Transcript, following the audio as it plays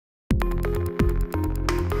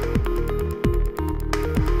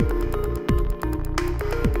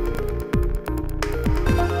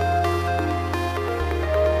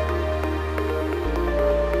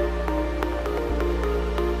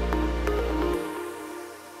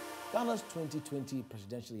Ghana's 2020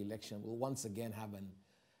 presidential election will once again have an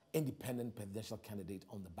independent presidential candidate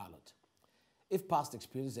on the ballot. If past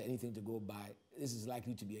experience is anything to go by, this is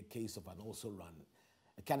likely to be a case of an also run,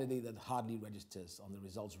 a candidate that hardly registers on the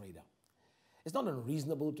results radar. It's not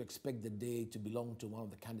unreasonable to expect the day to belong to one of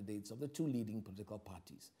the candidates of the two leading political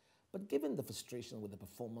parties. But given the frustration with the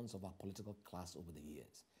performance of our political class over the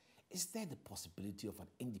years, is there the possibility of an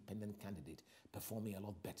independent candidate performing a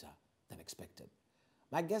lot better than expected?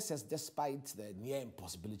 My guess says despite the near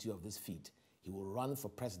impossibility of this feat, he will run for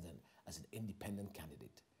president as an independent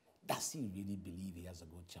candidate. Does he really believe he has a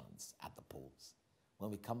good chance at the polls?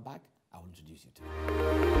 When we come back, I will introduce you to him.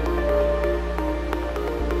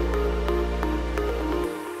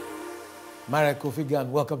 Marricke Kofi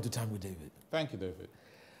Gane, welcome to Time with David. Thank you, David.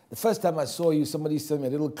 The first time I saw you, somebody sent me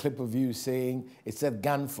a little clip of you saying it said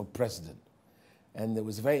Gane for president. And there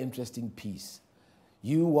was a very interesting piece.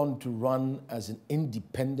 You want to run as an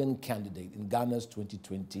independent candidate in Ghana's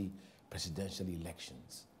 2020 presidential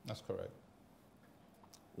elections. That's correct.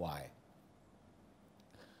 Why?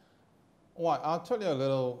 Well, I'll tell you a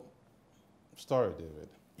little story, David.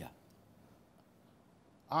 Yeah.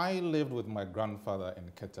 I lived with my grandfather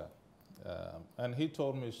in Keta, and he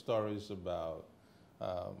told me stories about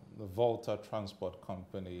the Volta Transport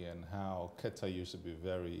Company and how Keta used to be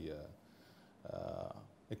very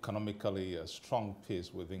economically a strong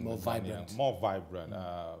place within more vibrant. More vibrant.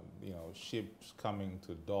 You know, ships coming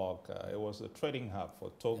to dock. It was a trading hub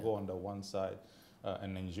for Togo on the one side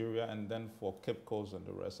and Nigeria, and then for Cape Coast and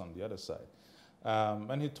the rest on the other side.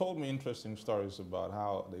 And he told me interesting stories about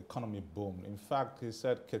how the economy boomed. In fact, he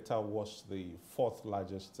said Keta was the fourth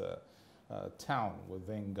largest town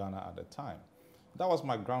within Ghana at the time. That was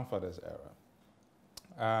my grandfather's era.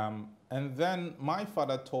 And then my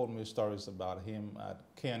father told me stories about him at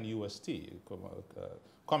KNUST,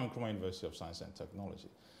 Kwame Nkrumah University of Science and Technology,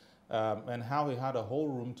 and how he had a whole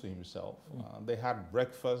room to himself. They had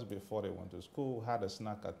breakfast before they went to school, had a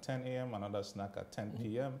snack at 10 a.m., another snack at 10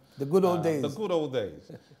 p.m. The good old days. The good old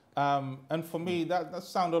days. And for me, that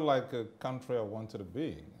sounded like a country I wanted to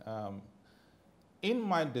be in. In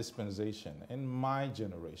my dispensation, in my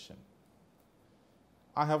generation,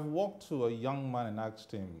 I have walked to a young man and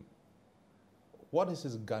asked him, what is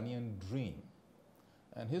his Ghanaian dream?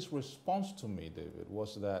 And his response to me, David,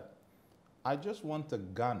 was that I just want a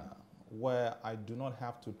Ghana where I do not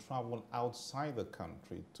have to travel outside the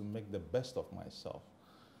country to make the best of myself.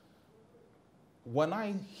 When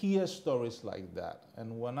I hear stories like that,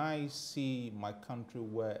 and when I see my country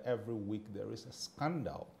where every week there is a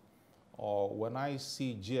scandal, or when I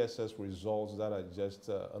see GSS results that are just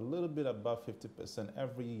a little bit above 50%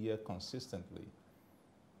 every year consistently,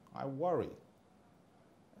 I worry.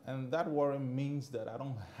 And that worry means that I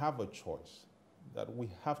don't have a choice, that we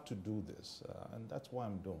have to do this. And that's why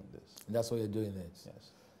I'm doing this. And that's why you're doing this?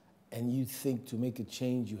 Yes. And you think to make a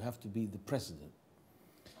change, you have to be the president?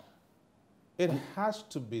 It has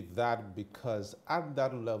to be that, because at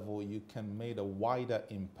that level, you can make a wider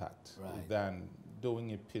impact than doing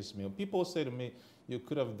it piecemeal. People say to me, you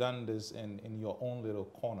could have done this in your own little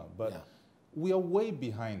corner, but we are way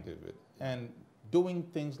behind it. And doing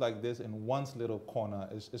things like this in one's little corner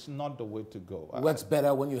is not the way to go. It works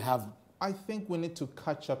better when you have... I think we need to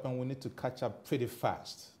catch up, and we need to catch up pretty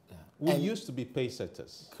fast. Yeah. We used to be pace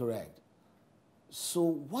setters. Correct. So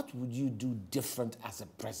what would you do different as a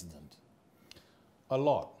president? A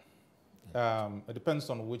lot. It depends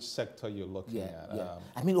on which sector you're looking at.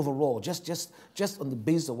 I mean, overall, just on the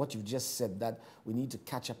basis of what you've just said, that we need to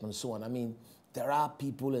catch up and so on. I mean, there are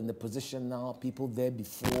people in the position now, people there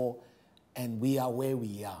before, and we are where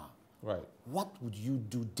we are. Right. What would you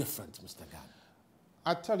do different, Mr. Gane?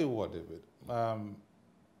 I tell you what, David.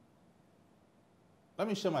 Let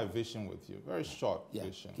me share my vision with you. Very short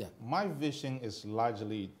vision. Yeah. My vision is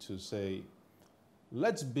largely to say,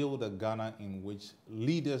 let's build a Ghana in which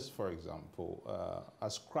leaders, for example,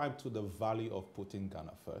 ascribe to the value of putting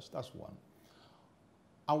Ghana first. That's one.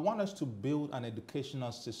 I want us to build an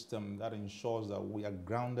educational system that ensures that we are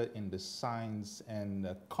grounded in the science and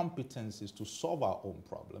competencies to solve our own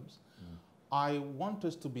problems. I want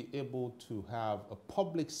us to be able to have a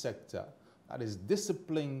public sector that is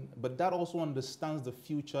disciplined, but that also understands the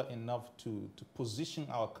future enough to position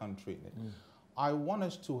our country in it. I want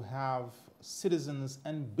us to have citizens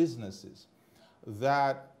and businesses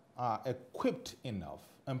that are equipped enough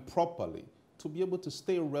and properly to be able to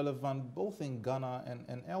stay relevant both in Ghana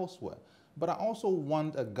and elsewhere. But I also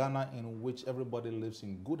want a Ghana in which everybody lives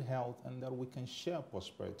in good health and that we can share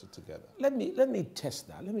prosperity together. Let me test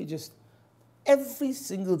that. Let me just, every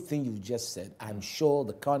single thing you've just said, I'm sure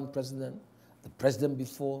the current president, the president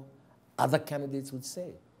before, other candidates would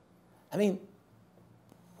say. I mean,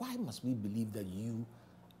 why must we believe that you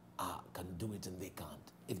can do it and they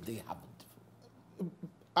can't, if they haven't?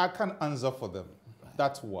 I can't answer for them. Right.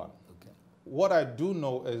 That's one. Okay. What I do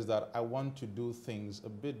know is that I want to do things a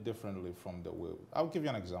bit differently from the way. I'll give you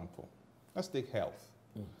an example. Let's take health.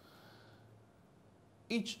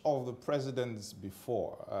 Each of the presidents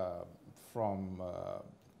before, from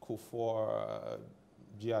Kufuor,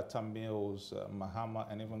 Giatta Mills,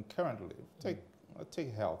 Mahama, and even currently,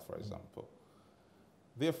 take health, for example.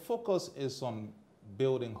 Their focus is on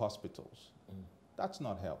building hospitals. That's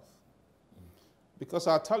not health. Because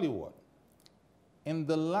I'll tell you what, in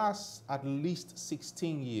the last at least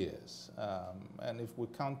 16 years, and if we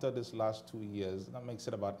counted this last 2 years, that makes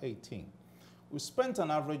it about 18. We spent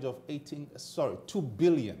an average of $2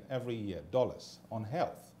 billion every year, dollars, on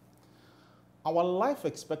health. Our life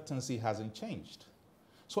expectancy hasn't changed.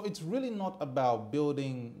 So it's really not about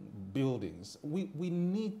building buildings. We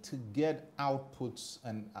need to get outputs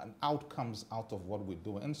and outcomes out of what we're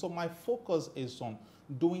doing. And so my focus is on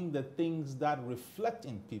doing the things that reflect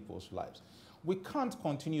in people's lives. We can't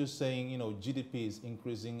continue saying, you know, GDP is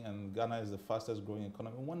increasing and Ghana is the fastest growing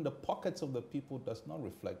economy when the pockets of the people does not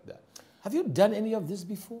reflect that. Have you done any of this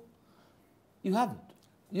before? You haven't.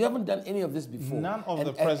 You haven't done any of this before. None of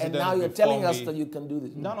the presidents and now you're telling us that you can do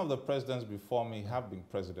this. None of the presidents before me have been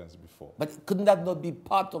presidents before. But couldn't that not be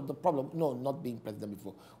part of the problem? No, not being president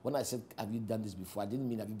before. When I said, have you done this before, I didn't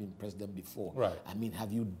mean have you been president before. Right. I mean,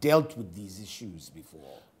 have you dealt with these issues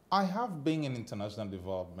before? I have been in international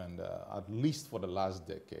development at least for the last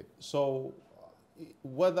decade. So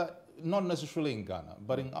whether, not necessarily in Ghana,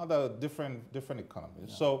 but in other different economies.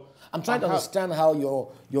 Yeah. So I'm trying to understand how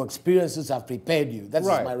your experiences have prepared you. That's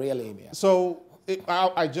my real aim here. So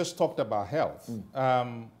I just talked about health.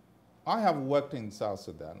 I have worked in South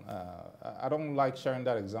Sudan. I don't like sharing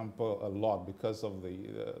that example a lot because of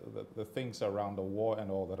the things around the war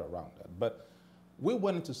and all that around it. But we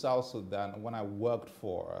went into South Sudan when I worked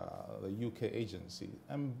for the UK agency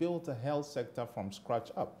and built a health sector from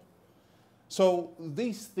scratch up. So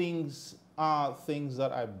these things are things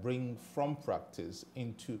that I bring from practice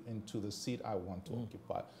into the seat I want to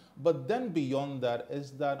occupy. But then beyond that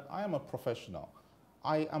is that I am a professional.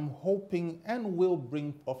 I am hoping and will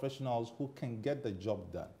bring professionals who can get the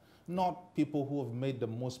job done, not people who have made the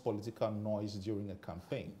most political noise during a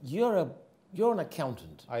campaign. You're an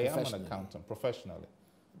accountant. I am an accountant professionally.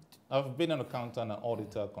 I've been an accountant, an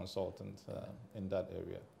auditor, consultant in that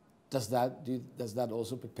area. Does that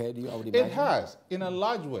also prepare you? I would imagine? It has, in a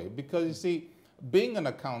large way, because you see, being an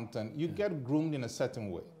accountant, you get groomed in a certain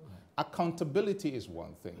way. Accountability is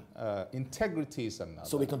one thing. Integrity is another.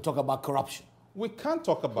 So we can talk about corruption. We can't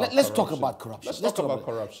talk about corruption. Let's talk about corruption. Let's talk about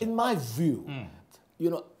corruption. In my view, you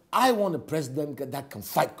know, I want a president that can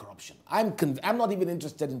fight corruption. I'm not even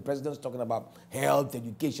interested in presidents talking about health,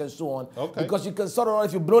 education, so on. Okay. Because you can sort of,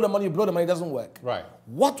 if you blow the money, it doesn't work. Right.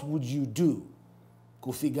 What would you do,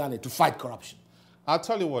 Kofi Gane, to fight corruption? I'll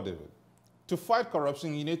tell you what, David. To fight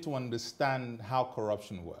corruption, you need to understand how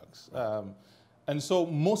corruption works. And so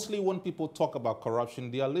mostly when people talk about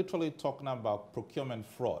corruption, they are literally talking about procurement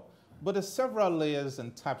fraud. But there's several layers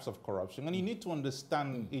and types of corruption, and you need to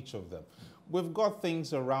understand each of them. We've got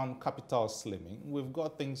things around capital slimming. We've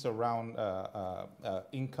got things around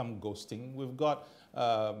income ghosting. We've got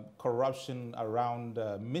corruption around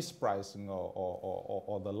mispricing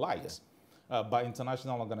or the likes by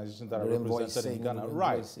international organizations that are represented in Ghana.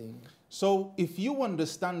 Right. So if you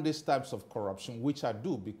understand these types of corruption, which I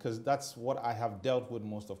do because that's what I have dealt with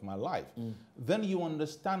most of my life, then you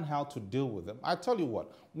understand how to deal with them. I tell you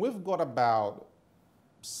what, we've got about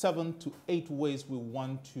 7 to 8 ways we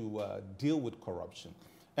want to deal with corruption.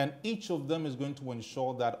 And each of them is going to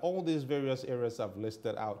ensure that all these various areas I've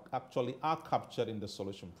listed out actually are captured in the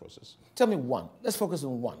solution process. Tell me one. Let's focus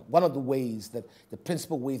on one. One of the ways the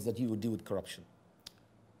principal ways that you would deal with corruption.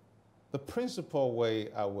 The principal way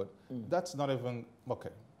I would, that's not even, okay.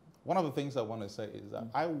 One of the things I want to say is that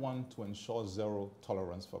I want to ensure zero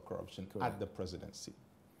tolerance for corruption at the presidency.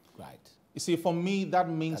 Right. You see, for me, that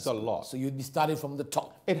means a lot. So you'd be starting from the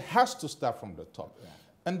top. It has to start from the top. Yeah.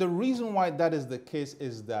 And the reason why that is the case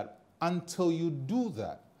is that until you do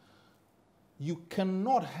that, you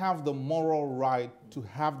cannot have the moral right to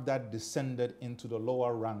have that descended into the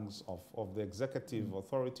lower ranks of the executive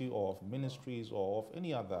authority or of ministries or of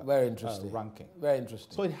any other ranking. Very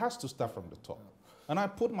interesting. So it has to start from the top. And I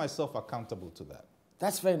put myself accountable to that.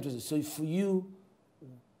 That's very interesting. So for you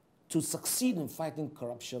to succeed in fighting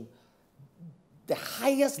corruption, the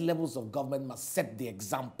highest levels of government must set the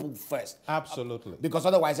example first. Absolutely. Because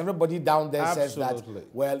otherwise everybody down there says that,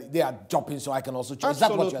 well, they are dropping so I can also choose. Is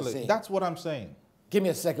that what you're saying? That's what I'm saying. Give me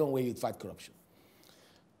a second way you'd fight corruption.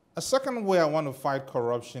 A second way I want to fight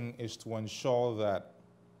corruption is to ensure that,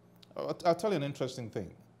 I'll tell you an interesting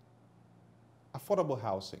thing, affordable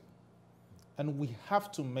housing. And we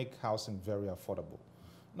have to make housing very affordable.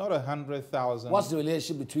 Not 100,000. What's the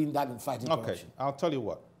relationship between that and fighting corruption? Okay, I'll tell you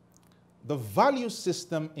what. The value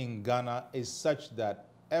system in Ghana is such that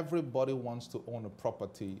everybody wants to own a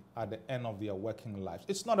property at the end of their working lives.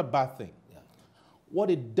 It's not a bad thing. Yeah. What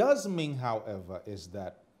it does mean, however, is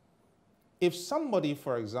that if somebody,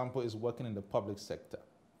 for example, is working in the public sector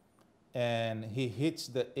and he hits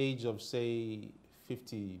the age of, say,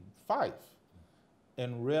 55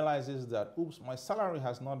 and realizes that, oops, my salary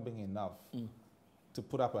has not been enough to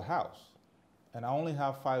put up a house and I only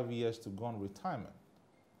have 5 years to go on retirement,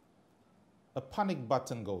 a panic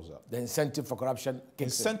button goes up. The incentive for corruption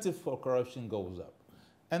kicks in. Incentive for corruption goes up.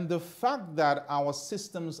 And the fact that our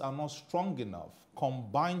systems are not strong enough,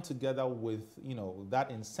 combined together with,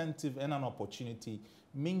 that incentive and an opportunity,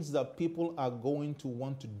 means that people are going to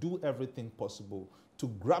want to do everything possible to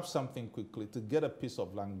grab something quickly, to get a piece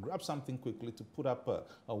of land, grab something quickly to put up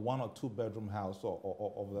a 1 or 2 bedroom house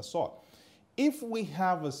or of the sort. If we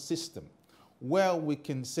have a system where we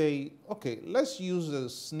can say, okay, let's use the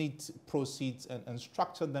SNIT proceeds and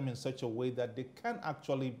structure them in such a way that they can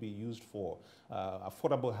actually be used for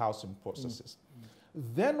affordable housing processes.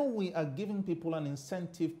 Then we are giving people an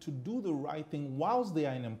incentive to do the right thing whilst they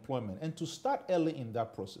are in employment and to start early in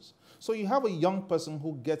that process. So you have a young person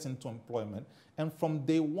who gets into employment and from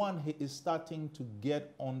day one he is starting to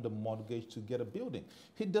get on the mortgage to get a building.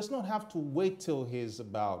 He does not have to wait till he's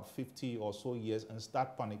about 50 or so years and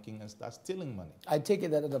start panicking and start stealing money. I take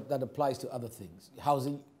it that applies to other things.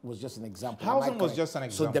 Housing was just an example. Housing was just an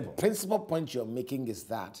example. So the principal point you're making is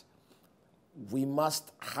that we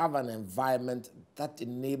must have an environment that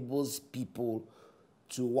enables people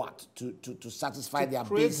to what? To satisfy their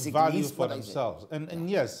basic value needs for themselves. And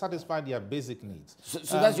yes, satisfy their basic needs.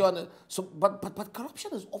 So that's your... But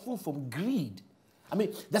corruption is often from greed. I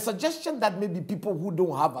mean, the suggestion that maybe people who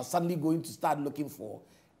don't have are suddenly going to start looking for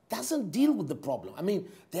doesn't deal with the problem. I mean,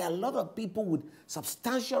 there are a lot of people with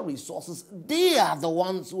substantial resources. They are the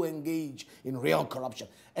ones who engage in real corruption.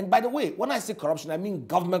 And by the way, when I say corruption, I mean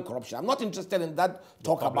government corruption. I'm not interested in that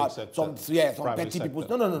talk about some petty people.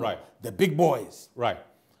 No. Right. The big boys. Right.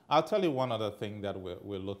 I'll tell you one other thing that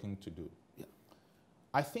we're looking to do. Yeah.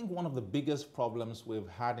 I think one of the biggest problems we've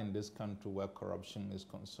had in this country where corruption is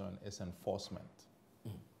concerned is enforcement.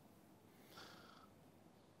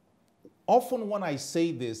 Often when I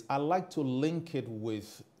say this, I like to link it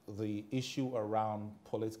with the issue around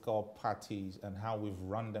political parties and how we've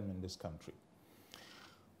run them in this country.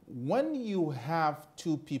 When you have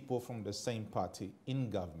 2 people from the same party in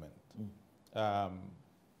government,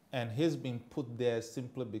 and he's been put there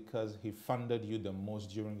simply because he funded you the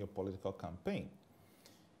most during your political campaign,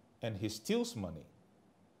 and he steals money,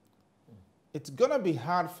 it's going to be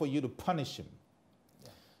hard for you to punish him.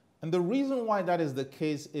 And the reason why that is the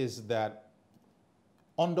case is that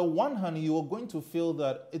on the one hand, you are going to feel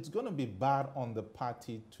that it's going to be bad on the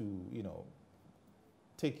party to,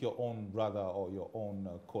 take your own brother or your own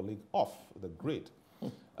colleague off the grid.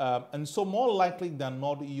 And so more likely than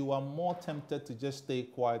not, you are more tempted to just stay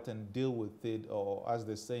quiet and deal with it, or as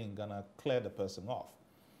they say in Ghana, clear the person off.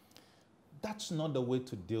 That's not the way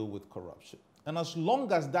to deal with corruption. And as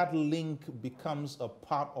long as that link becomes a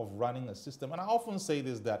part of running a system, and I often say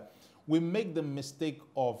this, that we make the mistake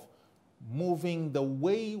of moving the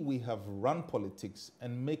way we have run politics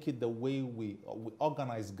and make it the way we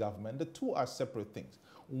organize government. The two are separate things.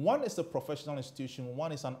 One is a professional institution,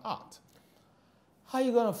 one is an art. How are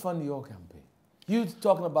you going to fund your campaign? You're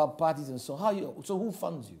talking about parties and so so who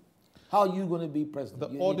funds you? How are you going to be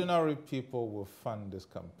president? The ordinary people will fund this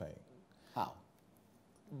campaign. How?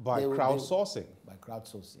 By crowdsourcing. By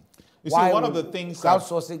crowdsourcing. You see, one of the things...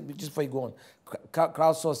 Crowdsourcing, just before you go on,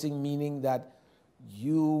 crowdsourcing meaning that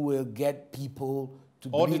you will get people to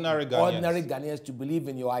ordinary Ghanaians to believe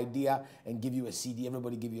in your idea and give you a CD.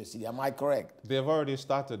 Everybody give you a CD. Am I correct? They've already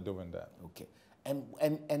started doing that. Okay.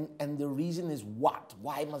 And the reason is what?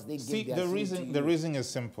 Why must they give their CD to you? The reason is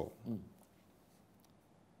simple.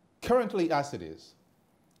 Currently, as it is,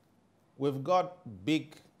 we've got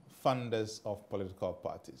big funders of political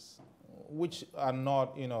parties, which are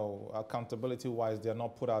not, accountability-wise, they're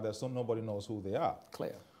not put out there, so nobody knows who they are.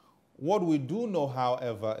 Clear. What we do know,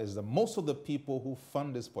 however, is that most of the people who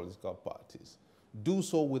fund these political parties do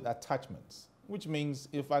so with attachments, which means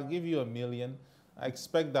if I give you $1 million, I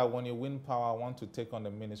expect that when you win power, I want to take on the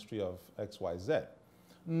ministry of XYZ.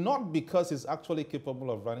 not because he's actually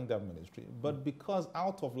capable of running that ministry, but because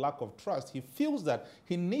out of lack of trust, he feels that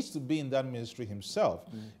he needs to be in that ministry himself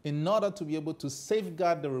in order to be able to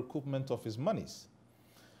safeguard the recoupment of his monies.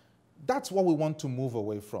 That's what we want to move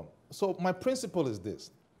away from. So my principle is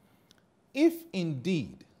this. If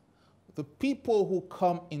indeed the people who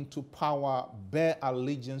come into power bear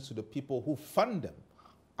allegiance to the people who fund them,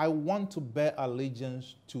 I want to bear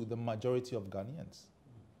allegiance to the majority of Ghanaians.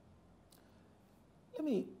 Let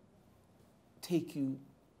me take you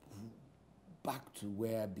back to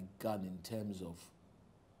where I began in terms of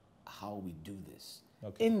how we do this.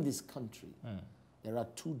 Okay. In this country, there are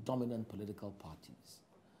two dominant political parties.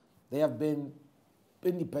 There have been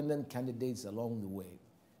independent candidates along the way.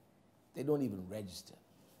 They don't even register.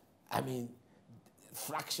 I mean,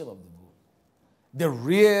 fraction of the vote. The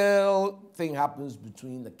real thing happens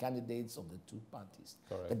between the candidates of the two parties.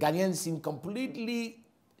 Correct. The Ghanaians seem completely,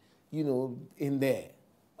 in there,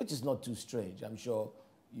 which is not too strange. I'm sure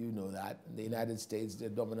you know that. In the United States, there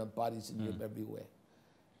are dominant parties in Europe everywhere.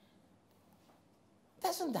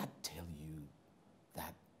 Doesn't that tell you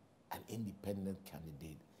that an independent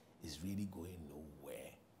candidate is really going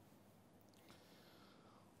nowhere?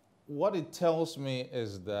 What it tells me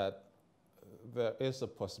is that there is a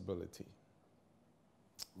possibility.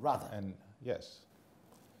 Rather? And yes.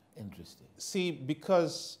 Interesting. See,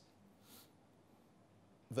 because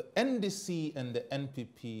the NDC and the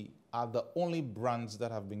NPP are the only brands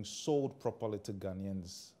that have been sold properly to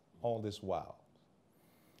Ghanaians all this while.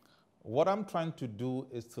 What I'm trying to do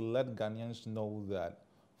is to let Ghanaians know that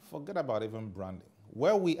forget about even branding.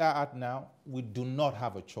 Where we are at now, we do not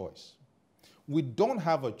have a choice. We don't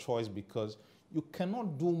have a choice because you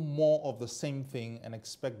cannot do more of the same thing and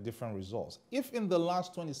expect different results. If in the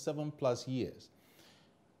last 27 plus years,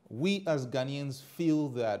 we as Ghanaians feel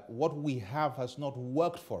that what we have has not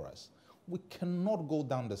worked for us, we cannot go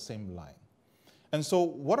down the same line. And so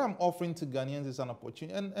what I'm offering to Ghanaians is an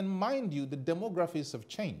opportunity. And mind you, the demographics have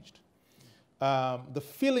changed. The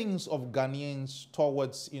feelings of Ghanaians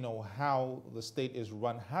towards, how the state is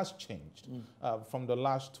run has changed from the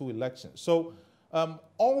last two elections. So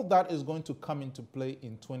all that is going to come into play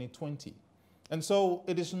in 2020. And so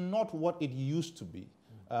it is not what it used to be.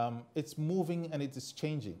 It's moving and it is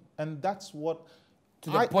changing. And that's what... To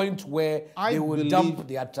the point where they will dump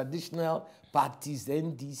their traditional parties, the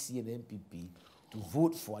NDC and NPP, to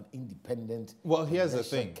vote for an independent here's the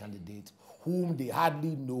thing. Candidate whom they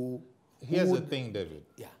hardly know. Here's the thing, David.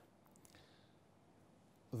 Yeah.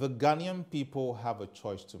 The Ghanaian people have a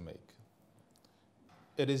choice to make.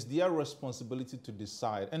 It is their responsibility to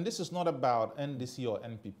decide. And this is not about NDC or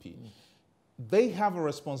NPP. They have a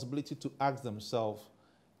responsibility to ask themselves,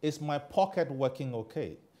 is my pocket working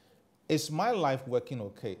okay? Is my life working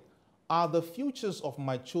okay? Are the futures of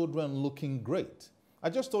my children looking great? I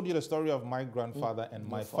just told you the story of my grandfather and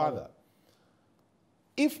my father.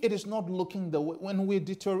 If it is not looking the way, when we're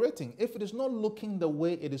deteriorating, if it is not looking the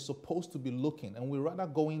way it is supposed to be looking, and we're rather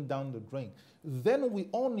going down the drain, then we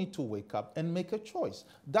all need to wake up and make a choice.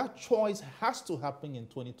 That choice has to happen in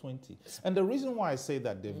 2020. And the reason why I say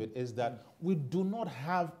that, David, is that we do not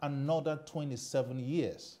have another 27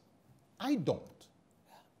 years. I don't.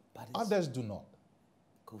 But others do not.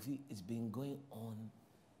 Kofi, it's been going on,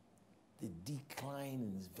 the decline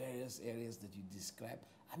in various areas that you described.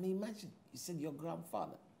 I mean, imagine, you said your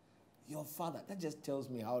grandfather, your father. That just tells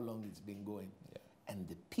me how long it's been going. Yeah. And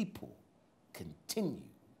the people continue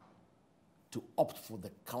to opt for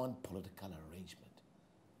the current political arrangement.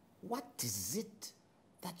 What is it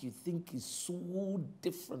that you think is so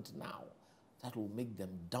different now that will make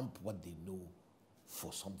them dump what they know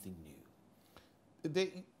for something new?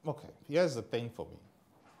 Okay, here's the thing for me.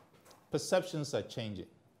 Perceptions are changing.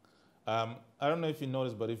 I don't know if you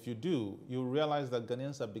noticed, but if you do, you realize that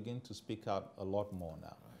Ghanaians are beginning to speak out a lot more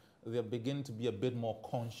now. Right. They're beginning to be a bit more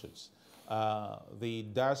conscious. The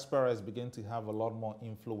diaspora is beginning to have a lot more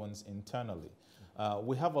influence internally.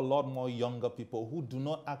 We have a lot more younger people who do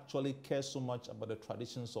not actually care so much about the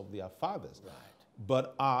traditions of their fathers, right,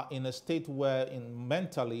 but are in a state where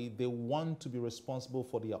mentally they want to be responsible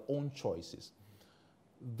for their own choices.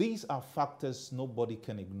 These are factors nobody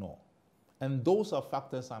can ignore. And those are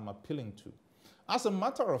factors I'm appealing to. As a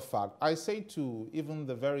matter of fact, I say to even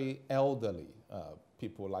the very elderly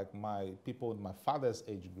people, like people in my father's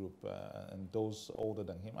age group and those older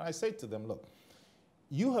than him, and I say to them, look,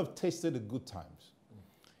 you have tasted the good times.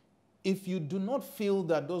 If you do not feel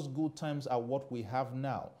that those good times are what we have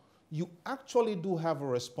now, you actually do have a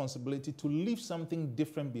responsibility to leave something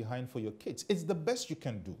different behind for your kids. It's the best you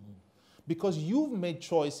can do. Because you've made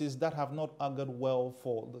choices that have not augured well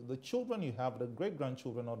for the children you have, the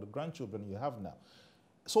great-grandchildren or the grandchildren you have now.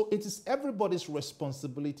 So it is everybody's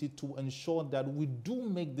responsibility to ensure that we do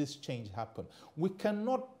make this change happen. We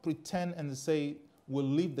cannot pretend and say we'll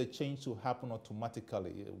leave the change to happen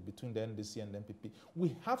automatically between the NDC and the NPP.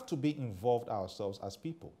 We have to be involved ourselves as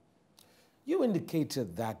people. You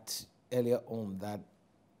indicated that earlier on that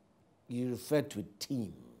you referred to a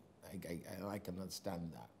team. I can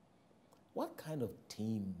understand that. What kind of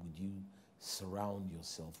team would you surround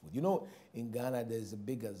yourself with? You know, in Ghana, there's a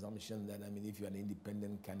big assumption that, I mean, if you're an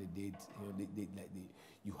independent candidate, you know,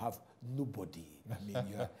 you have nobody. I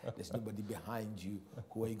mean, there's nobody behind you.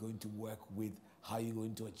 Who are you going to work with? How are you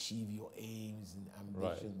going to achieve your aims and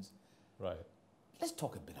ambitions? Right. Let's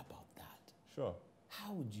talk a bit about that. Sure.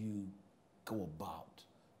 How would you go about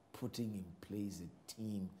putting in place a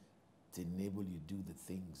team to enable you to do the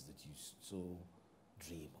things that you so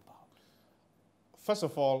dream about? First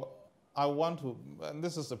of all, I want to, and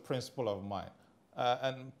this is a principle of mine,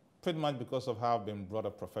 and pretty much because of how I've been brought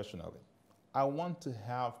up professionally, I want to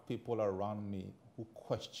have people around me who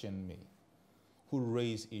question me, who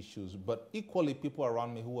raise issues, but equally people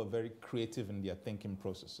around me who are very creative in their thinking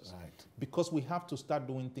processes. Right. Because we have to start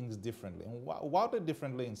doing things differently, and wildly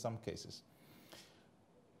differently in some cases.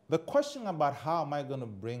 The question about how am I going to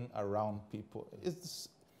bring around people is,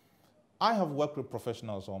 I have worked with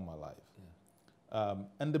professionals all my life.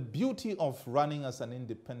 And the beauty of running as an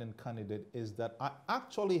independent candidate is that I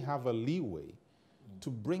actually have a leeway to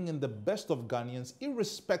bring in the best of Ghanaians,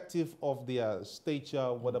 irrespective of their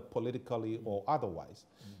stature, whether politically or otherwise.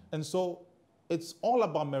 And so it's all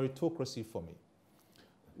about meritocracy for me.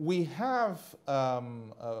 We have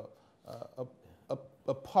a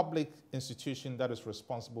public institution that is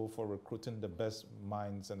responsible for recruiting the best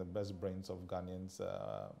minds and the best brains of Ghanaians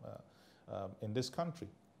in this country.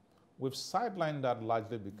 We've sidelined that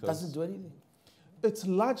largely because... Doesn't do anything. It's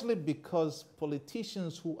largely because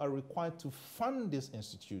politicians who are required to fund these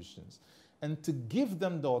institutions and to give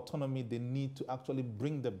them the autonomy they need to actually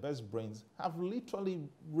bring the best brains have literally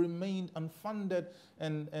remained unfunded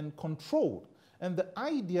and controlled. And the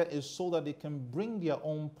idea is so that they can bring their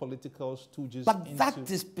own political stooges But that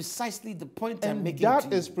is precisely the point I'm making. And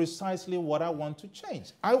that is precisely what I want to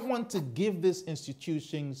change. I want to give these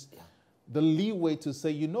institutions the leeway to say,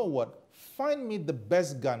 you know what, find me the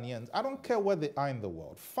best Ghanaians. I don't care where they are in the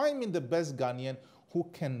world. Find me the best Ghanaian who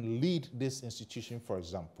can lead this institution, for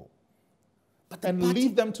example. And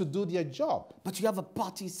leave them to do their job. But you have a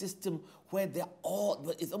party system where they're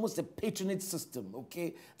all, it's almost a patronage system,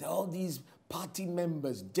 okay? There are all these party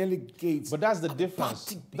members, delegates. But that's the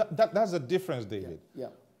difference. That's the difference, David. Yeah.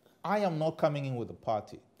 I am not coming in with a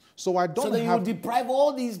party. So I don't have... So then you deprive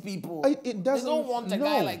all these people. It doesn't, they don't want a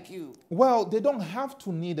guy like you. Well, they don't have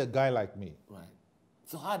to need a guy like me. Right.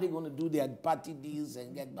 So how are they going to do their party deals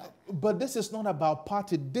and get back? But this is not about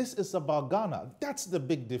party. This is about Ghana. That's the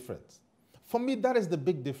big difference. For me, that is the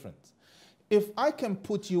big difference. If I can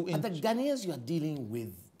put you in... But the Ghanaians you are dealing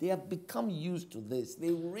with, they have become used to this.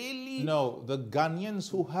 They really... No, the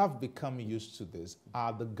Ghanaians who have become used to this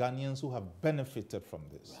are the Ghanaians who have benefited from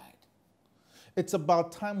this. Right. It's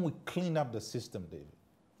about time we clean up the system, David.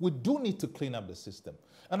 We do need to clean up the system.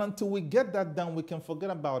 And until we get that done, we can forget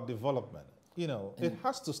about development. You know, it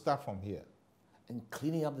has to start from here. And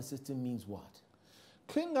cleaning up the system means what?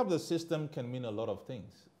 Cleaning up the system can mean a lot of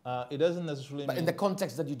things. It doesn't necessarily But mean... in the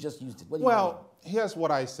context that you just used it, what do you mean? Here's what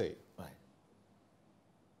I say. Right.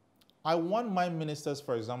 I want my ministers,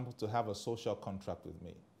 for example, to have a social contract with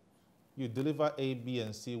me. You deliver A, B,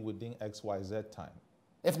 and C within X, Y, Z time.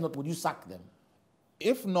 If not, would you sack them?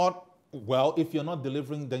 If not, well, if you're not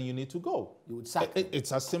delivering, then you need to go. You would sack them.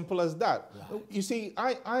 It's as simple as that. Right. You see,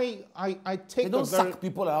 I take... They don't sack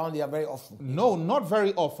people around here very often. No, not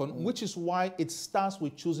very often, which is why it starts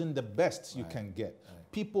with choosing the best you can get.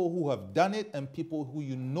 Right. People who have done it and people who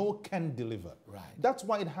you know can deliver. Right. That's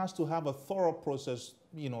why it has to have a thorough process,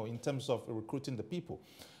 you know, in terms of recruiting the people.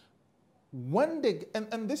 When they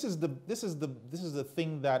and this is the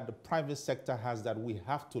thing that the private sector has that we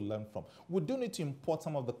have to learn from. We do need to import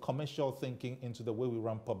some of the commercial thinking into the way we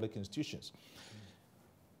run public institutions.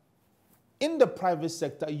 In the private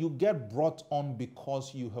sector, you get brought on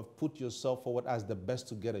because you have put yourself forward as the best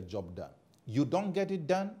to get a job done. You don't get it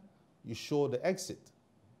done, you show the exit.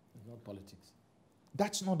 It's not politics.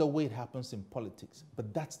 That's not the way it happens in politics,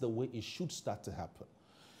 but that's the way it should start to happen.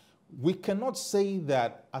 We cannot say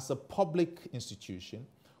that as a public institution,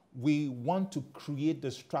 we want to create the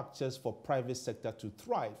structures for private sector to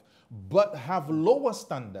thrive, but have lower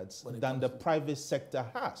standards than the private sector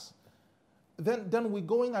has. Then we're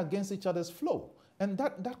going against each other's flow. And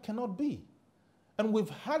that cannot be. And we've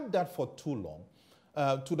had that for too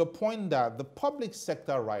long, to the point that the public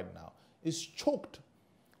sector right now is choked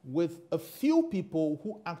with a few people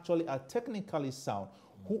who actually are technically sound,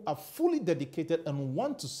 who are fully dedicated and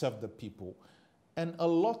want to serve the people, and a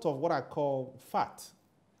lot of what I call fat,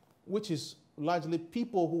 which is largely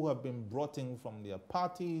people who have been brought in from their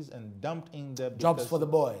parties and dumped in there. Jobs for the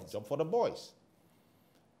boys. Job for the boys.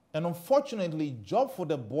 And unfortunately, job for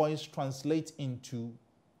the boys translates into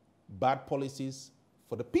bad policies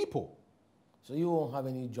for the people. So you won't have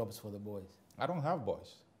any jobs for the boys? I don't have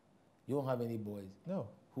boys. You don't have any boys? No.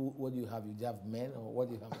 What do you have? You have men, or what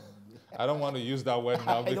do you have? I don't want to use that word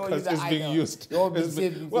now because it's being used.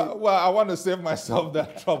 Well, I want to save myself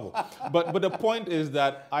that trouble. But the point is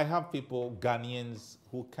that I have people, Ghanaians,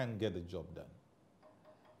 who can get the job done.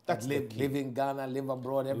 That's live in Ghana, live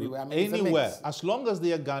abroad, everywhere. I mean, anywhere, as long as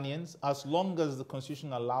they are Ghanaians, as long as the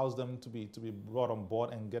constitution allows them to be brought on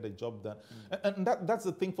board and get a job done. And that's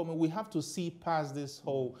the thing for me. We have to see past this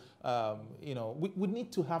whole, we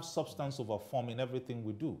need to have substance over form in everything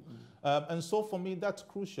we do. And so for me, that's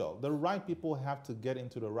crucial. The right people have to get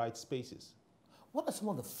into the right spaces. What are some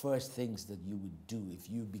of the first things that you would do if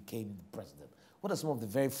you became the president? What are some of the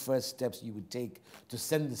very first steps you would take to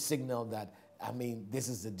send the signal that, I mean, this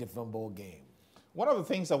is a different ball game? One of the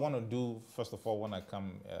things I want to do, first of all, when I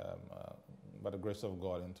come, by the grace of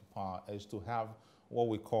God, into power, is to have what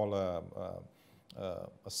we call a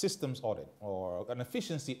systems audit or an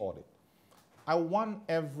efficiency audit. I want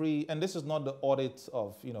and this is not the audit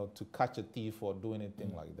of, to catch a thief or do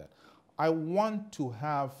anything like that. I want to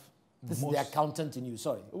have This is the accountant in you,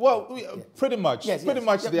 sorry. Well, pretty much. Pretty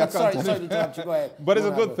much the accountant. Sorry to interrupt you, go ahead. But it's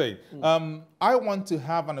a good thing. I want to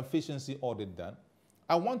have an efficiency audit done.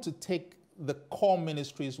 I want to take the core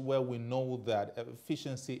ministries where we know that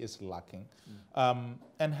efficiency is lacking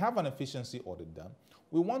and have an efficiency audit done.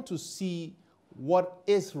 We want to see what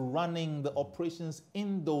is running the operations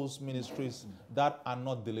in those ministries that are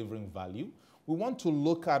not delivering value. We want to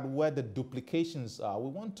look at where the duplications are. We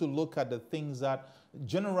want to look at the things that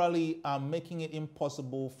generally are making it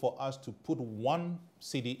impossible for us to put one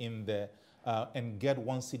city in there and get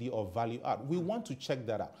one city of value out. We want to check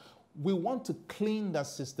that out. We want to clean that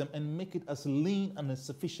system and make it as lean and as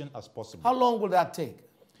sufficient as possible. How long will that take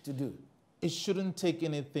to do? It shouldn't take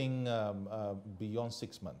anything beyond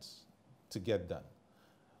 6 months to get done.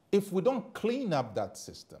 If we don't clean up that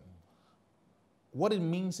system, what it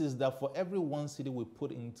means is that for every one city we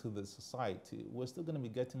put into the society, we're still going to be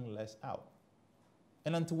getting less out.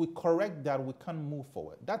 And until we correct that, we can't move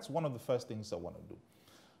forward. That's one of the first things I want to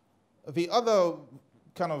do. The other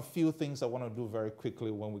kind of few things I want to do very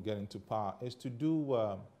quickly when we get into power is to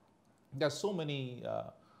do, there's so many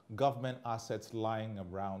government assets lying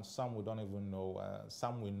around. Some we don't even know,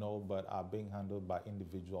 some we know but are being handled by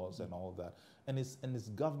individuals and all that. And it's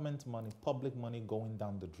government money, public money going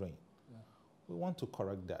down the drain. We want to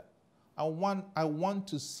correct that. I want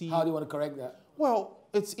to see... How do you want to correct that? Well,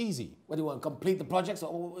 it's easy. What do you want, complete the projects?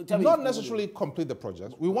 Or not necessarily complete the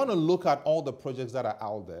projects. We want to look at all the projects that are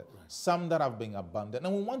out there, some that have been abandoned,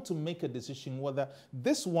 and we want to make a decision whether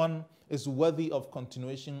this one is worthy of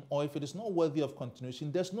continuation, or if it is not worthy of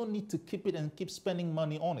continuation, there's no need to keep it and keep spending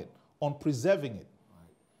money on it, on preserving it.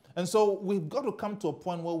 Right. And so we've got to come to a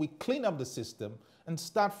point where we clean up the system and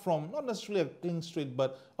start from, not necessarily a clean slate,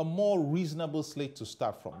 but a more reasonable slate to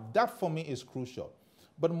start from. That for me is crucial.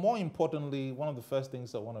 But more importantly, one of the first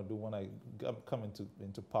things I want to do when I come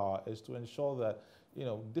into power is to ensure that,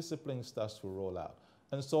 discipline starts to roll out.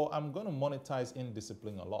 And so I'm going to monetize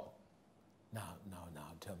indiscipline a lot. Now,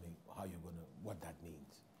 tell me how you're going to, what that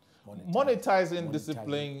means. Monetize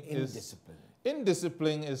indiscipline is...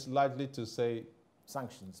 Indiscipline is largely to say...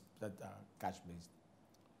 Sanctions that are cash-based.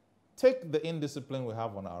 Take the indiscipline we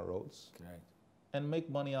have on our roads and make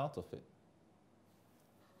money out of it.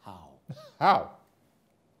 How? How?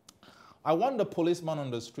 I want the policeman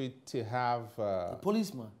on the street to have... the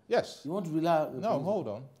policeman? Yes. You want to rely on the policeman? Hold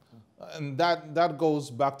on. And that goes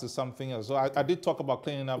back to something else. So I did talk about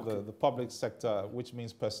cleaning up the public sector, which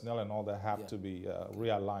means personnel and all that have to be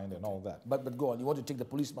realigned and all that. But go on. You want to take the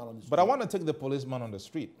policeman on the street? But I want to take the policeman on the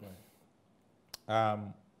street. Right.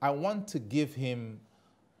 I want to give him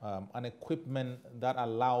an equipment that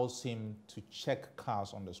allows him to check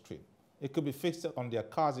cars on the street. It could be fixed on their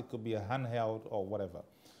cars. It could be a handheld or whatever.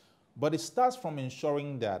 But it starts from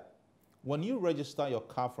ensuring that when you register your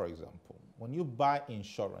car, for example, when you buy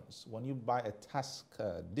insurance, when you buy a task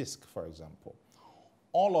disc, for example,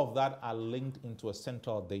 all of that are linked into a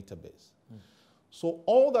central database. So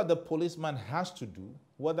all that the policeman has to do,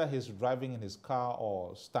 whether he's driving in his car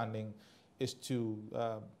or standing, is to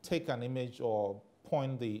take an image or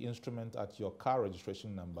point the instrument at your car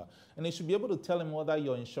registration number, and it should be able to tell him whether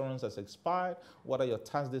your insurance has expired, whether your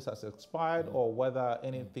tax days has expired, or whether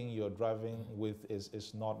anything you're driving with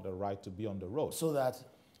is not the right to be on the road. So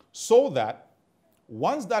that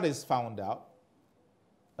Once that is found out,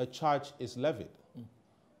 a charge is levied.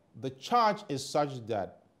 The charge is such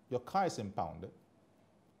that your car is impounded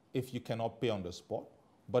if you cannot pay on the spot,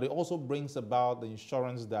 but it also brings about the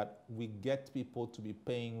insurance that we get people to be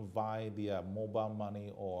paying via their mobile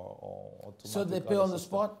money or automatic. So they pay on the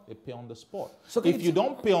spot? They pay on the spot. So if you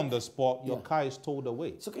don't pay on the spot, your car is towed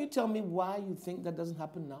away. So can you tell me why you think that doesn't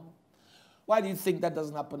happen now? Why do you think that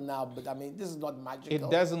doesn't happen now? But I mean, this is not magical.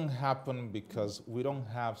 It doesn't happen because we don't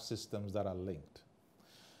have systems that are linked.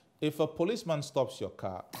 If a policeman stops your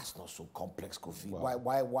car... That's not so complex, Kofi. Well,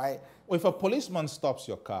 why? If a policeman stops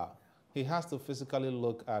your car, he has to physically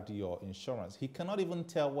look at your insurance. He cannot even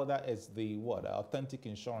tell whether it's the authentic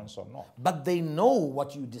insurance or not. But they know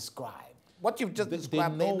what you described. What you've just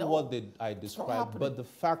described, they know what I described, but the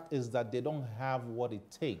fact is that they don't have what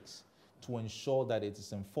it takes to ensure that it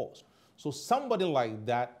is enforced. So somebody like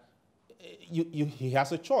that, he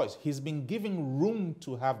has a choice. He's been given room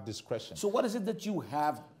to have discretion. So what is it that you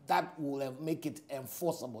have that will make it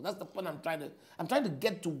enforceable? That's the point I'm trying to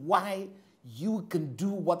get to, why you can do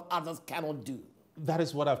what others cannot do. That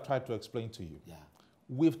is what I've tried to explain to you. Yeah.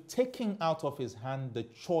 We've taken out of his hand the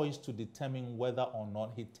choice to determine whether or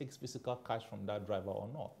not he takes physical cash from that driver or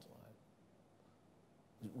not.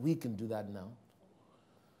 We can do that now.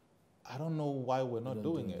 I don't know why we're not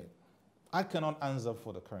doing it. I cannot answer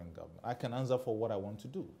for the current government. I can answer for what I want to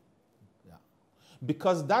do. Yeah.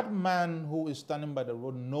 Because that man who is standing by the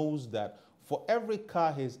road knows that for every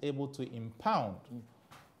car he's able to impound,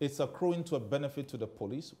 it's accruing to a benefit to the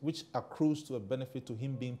police, which accrues to a benefit to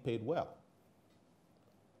him being paid well.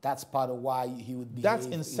 That's part of why he would behave. That's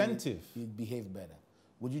incentive. He'd behave better.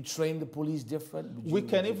 Would you train the police different? We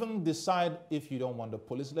can even decide, if you don't want the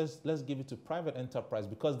police, let's give it to private enterprise,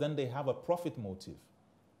 because then they have a profit motive.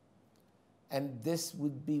 And this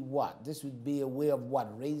would be what? This would be a way of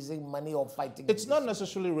what? Raising money or fighting? It's not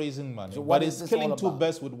necessarily raising money, so but it's killing two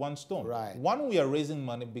birds with one stone. Right. One, we are raising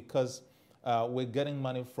money because we're getting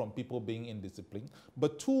money from people being indisciplined.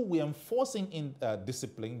 But two, we're enforcing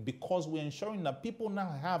discipline because we're ensuring that people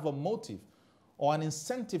now have a motive or an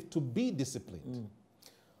incentive to be disciplined.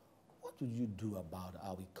 What would you do about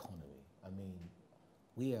our economy? I mean,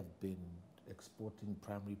 we have been exporting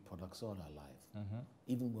primary products all our life.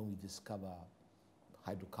 Even when we discover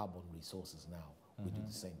hydrocarbon resources now, we do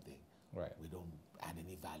the same thing. Right. We don't add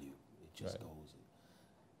any value. It just goes.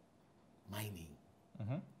 Mining,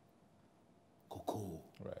 cocoa.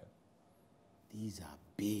 Right. These are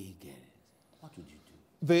big areas. What would you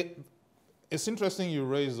do? It's interesting you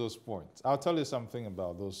raise those points. I'll tell you something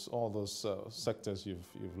about all those sectors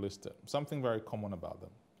you've listed. Something very common about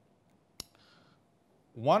them.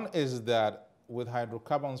 One is that with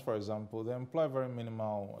hydrocarbons, for example, they employ very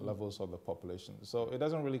minimal levels of the population. So it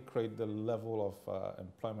doesn't really create the level of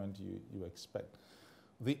employment you expect.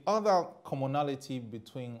 The other commonality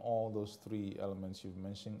between all those three elements you've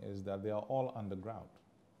mentioned is that they are all underground.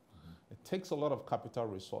 It takes a lot of capital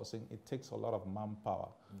resourcing. It takes a lot of manpower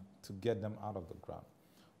to get them out of the ground.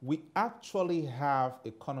 We actually have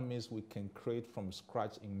economies we can create from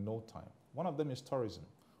scratch in no time. One of them is tourism,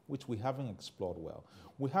 which we haven't explored well.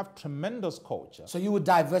 We have tremendous culture. So you would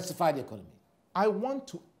diversify the economy? I want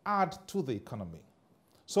to add to the economy.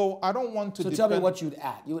 So I don't want to... So tell me what you'd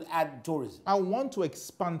add. You would add tourism. I want to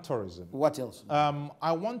expand tourism. What else?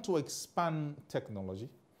 I want to expand technology.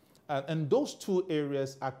 And those two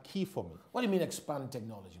areas are key for me. What do you mean expand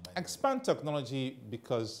technology? Expand technology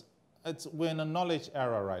because we're in a knowledge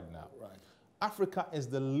era right now. Right. Africa is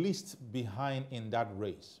the least behind in that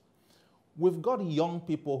race. We've got young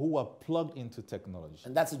people who are plugged into technology.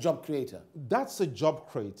 And that's a job creator. That's a job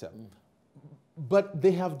creator. But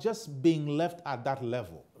they have just been left at that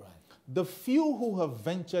level. Right. The few who have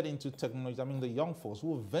ventured into technology, I mean the young folks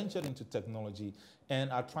who have ventured into technology and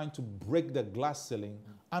are trying to break the glass ceiling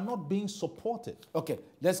are not being supported. Okay,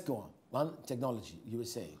 let's go on. One, technology, you were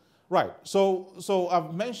saying. Right. So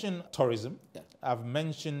I've mentioned tourism. Yeah. I've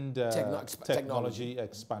mentioned technology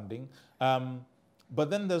expanding. But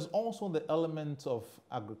then there's also the element of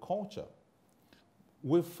agriculture.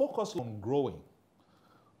 We focus on growing.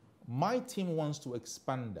 My team wants to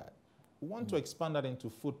expand that. We want to expand that into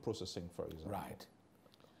food processing, for example. Right.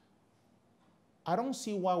 I don't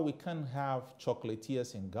see why we can't have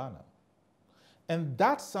chocolatiers in Ghana. And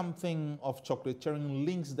that's something of chocolatiering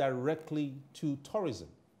links directly to tourism.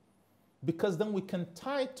 Because then we can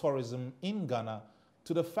tie tourism in Ghana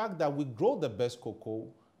to the fact that we grow the best cocoa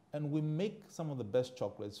and we make some of the best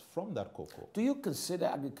chocolates from that cocoa. Do you consider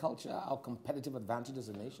agriculture our competitive advantage as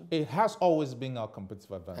a nation? It has always been our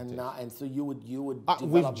competitive advantage. And so you would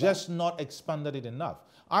we've just not expanded it enough.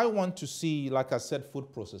 I want to see, like I said,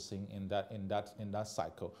 food processing in that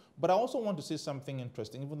cycle. But I also want to see something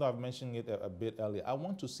interesting, even though I've mentioned it a bit earlier. I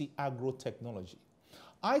want to see agro-technology.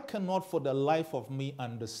 I cannot for the life of me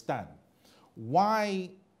understand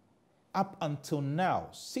why up until now,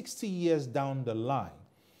 60 years down the line,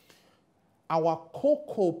 our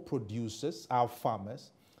cocoa producers, our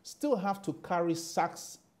farmers, still have to carry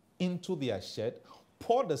sacks into their shed,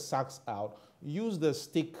 pour the sacks out, use the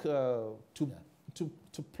stick to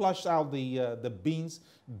plush out the beans,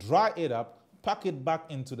 dry it up, pack it back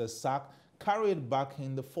into the sack, carry it back,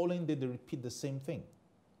 and the following day they repeat the same thing.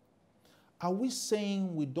 Are we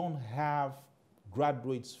saying we don't have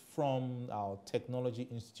graduates from our technology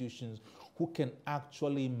institutions who can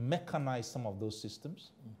actually mechanize some of those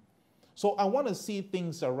systems? So I want to see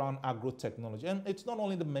things around agro-technology. And it's not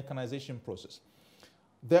only the mechanization process.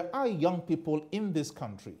 There are young people in this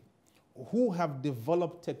country who have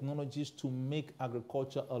developed technologies to make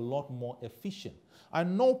agriculture a lot more efficient. I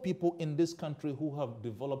know people in this country who have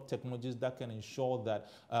developed technologies that can ensure that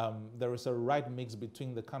there is a right mix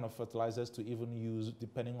between the kind of fertilizers to even use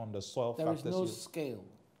depending on the soil factors. There is no scale.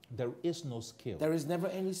 There is no scale. There is never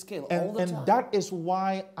any scale, all the time. And that is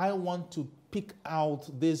why I want to pick out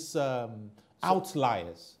these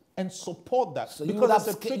outliers and support that. So you would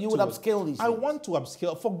upscale these things? I want to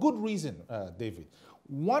upscale for good reason, David.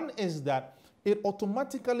 One is that it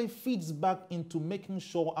automatically feeds back into making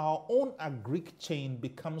sure our own agric chain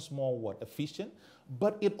becomes more efficient,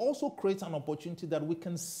 but it also creates an opportunity that we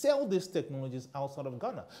can sell these technologies outside of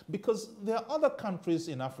Ghana, because there are other countries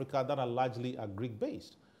in Africa that are largely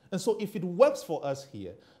agric-based. And so if it works for us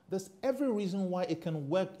here, there's every reason why it can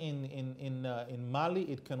work in Mali,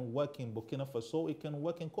 it can work in Burkina Faso, it can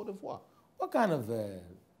work in Cote d'Ivoire. What kind of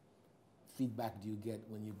feedback do you get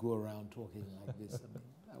when you go around talking like this? I mean,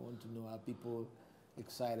 I want to know, are people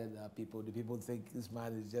excited? Do people think this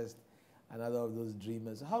man is just another of those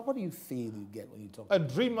dreamers? What do you feel you get when you talk? A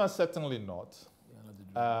dreamer, certainly not. You're not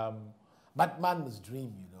a dreamer. But man must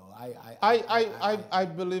dream, you know. I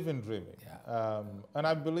believe in dreaming. Yeah. And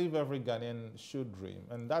I believe every Ghanaian should dream.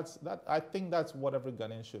 And I think that's what every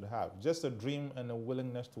Ghanaian should have. Just a dream and a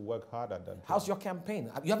willingness to work hard at that dream. How's your campaign?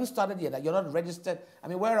 You haven't started yet. You're not registered. I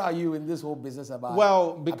mean, where are you in this whole business about?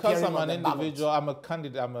 Well, because I'm an individual, I'm a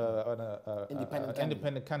candidate, I'm an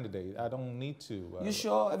independent candidate. I don't need to. You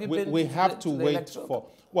sure? Have you we have to wait for.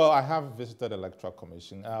 Well, I have visited the Electoral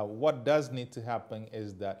Commission. What does need to happen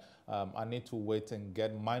is that I need to wait and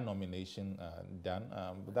get my nomination done,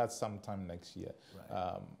 but that's sometime next year.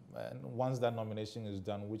 Right. And once that nomination is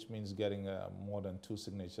done, which means getting more than 2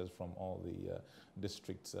 signatures from all the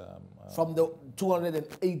districts. From the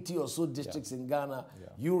 280 or so districts in Ghana,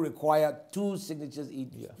 you require 2 signatures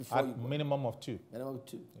each before you go. Minimum of 2. Minimum of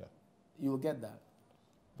 2. Yeah. You will get that.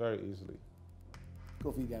 Very easily.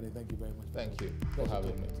 Kofi Gane, thank you very much. Thank you for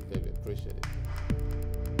having me, David. Appreciate it.